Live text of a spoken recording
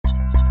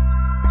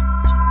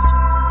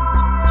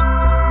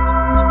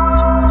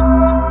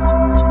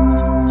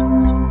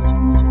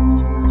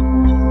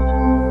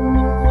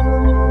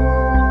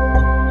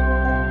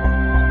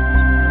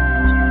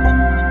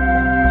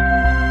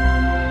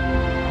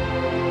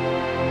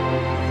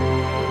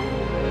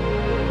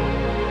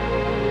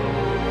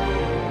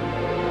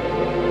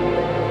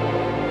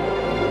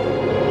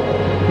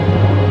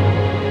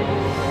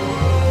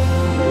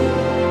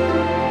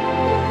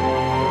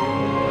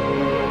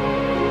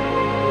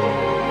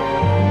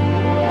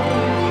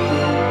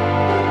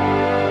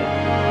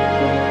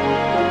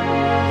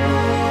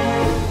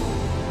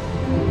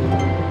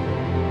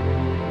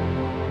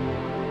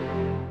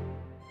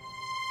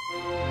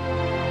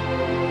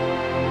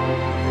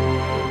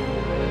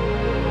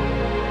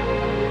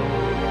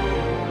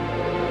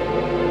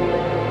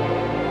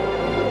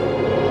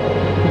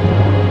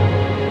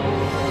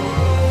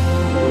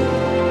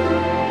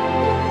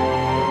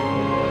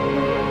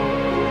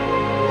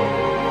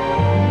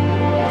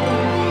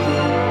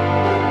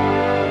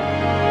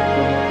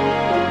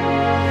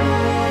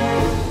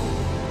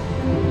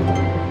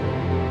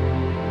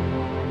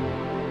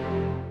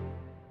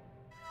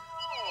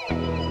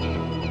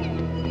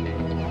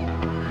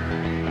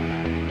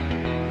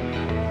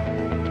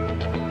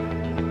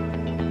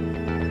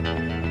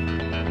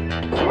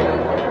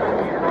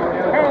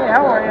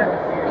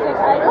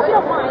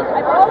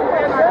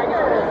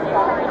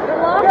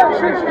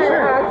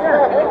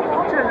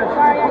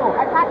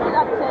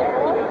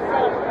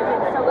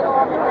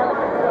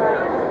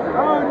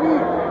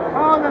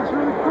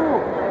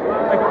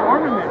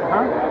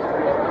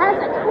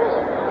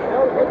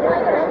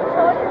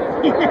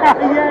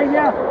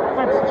Yeah.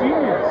 That's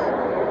genius.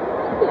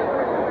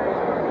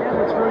 Yeah,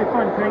 that's really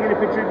fun. Can I get a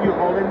picture of you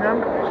holding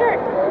them? Sure.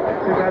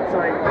 Because that's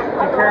like,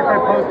 do you care if I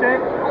post it?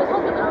 I was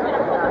hoping you were going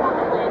to put them on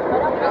the lid,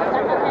 but okay,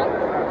 that's okay.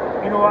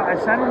 You know what? I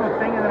signed on the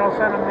thing and then I'll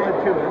sign on the lid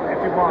too, if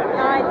you want.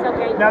 No, it's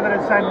okay. Now that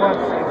it's signed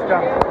once, it's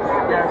done.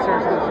 Yeah,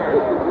 sorry.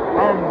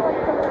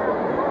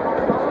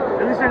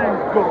 At least I didn't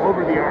go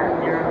over the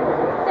arm, you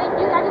know? Thank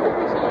you, that is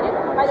appreciated.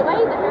 By the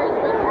way, the Fairy's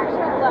wings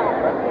actually glow.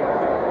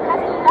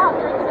 Tested it out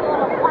during the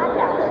middle of a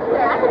blackout. It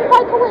happened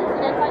by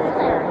coincidence, I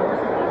swear.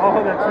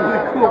 Oh, that's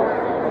really cool.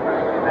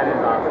 That is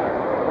awesome.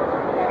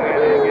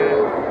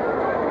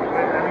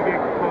 Let me get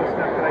close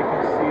enough that I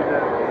can see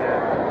them. Yeah.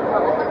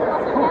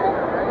 Cool.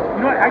 You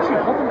know what? Actually,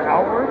 hold them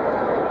outward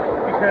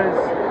because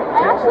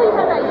I actually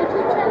have a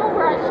YouTube channel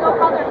where I show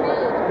how they're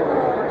made.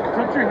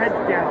 tilt your head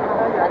down.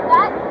 Like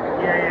that?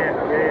 Yeah.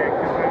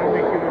 Because that'll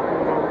make you look a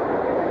little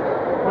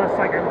less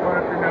like I'm going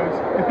up your nose.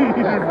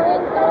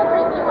 Yes, got a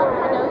great view of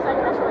my nose, I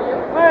can assure you.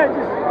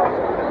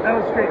 That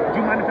was great. Do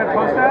you mind if I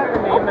post that?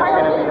 Oh, by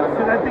all means.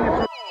 Because I think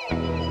it's